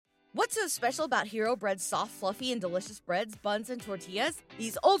What's so special about Hero Bread's soft, fluffy, and delicious breads, buns, and tortillas?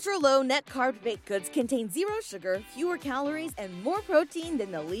 These ultra-low net-carb baked goods contain zero sugar, fewer calories, and more protein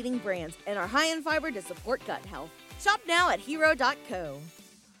than the leading brands, and are high in fiber to support gut health. Shop now at Hero.co.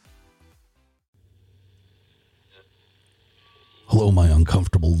 Hello, my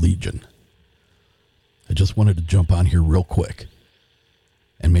uncomfortable legion. I just wanted to jump on here real quick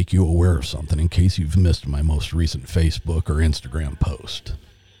and make you aware of something in case you've missed my most recent Facebook or Instagram post.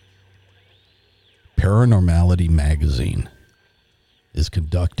 Paranormality Magazine is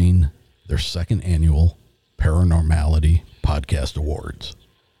conducting their second annual Paranormality Podcast Awards.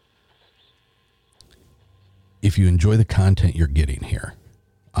 If you enjoy the content you're getting here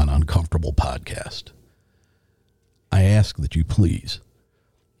on Uncomfortable Podcast, I ask that you please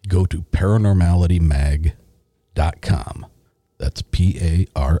go to paranormalitymag.com. That's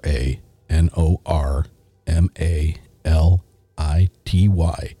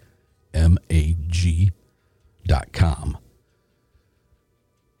paranormalitymag.com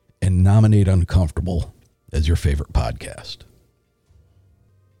and nominate Uncomfortable as your favorite podcast.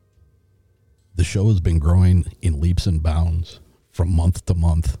 The show has been growing in leaps and bounds from month to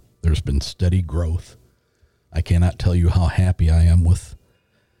month. There's been steady growth. I cannot tell you how happy I am with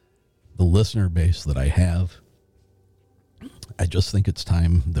the listener base that I have. I just think it's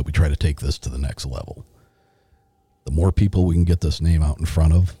time that we try to take this to the next level. The more people we can get this name out in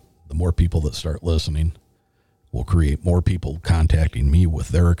front of, the more people that start listening will create more people contacting me with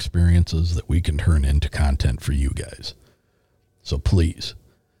their experiences that we can turn into content for you guys. So please,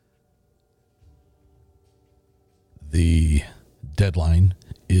 the deadline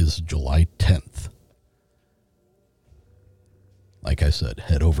is July 10th. Like I said,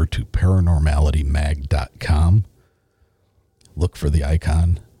 head over to paranormalitymag.com. Look for the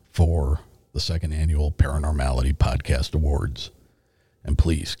icon for the second annual Paranormality Podcast Awards. And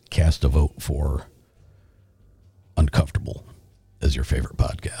please cast a vote for Uncomfortable as your favorite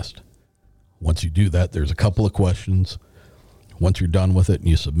podcast. Once you do that, there's a couple of questions. Once you're done with it and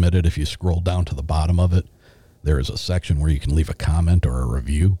you submit it, if you scroll down to the bottom of it, there is a section where you can leave a comment or a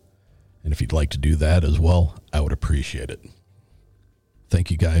review. And if you'd like to do that as well, I would appreciate it.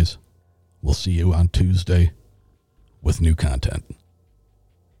 Thank you, guys. We'll see you on Tuesday with new content.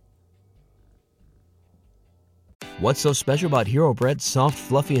 What's so special about Hero Bread's soft,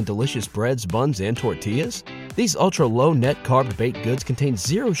 fluffy, and delicious breads, buns, and tortillas? These ultra-low net-carb baked goods contain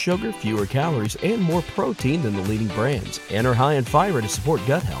zero sugar, fewer calories, and more protein than the leading brands, and are high in fiber to support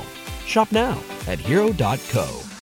gut health. Shop now at Hero.co.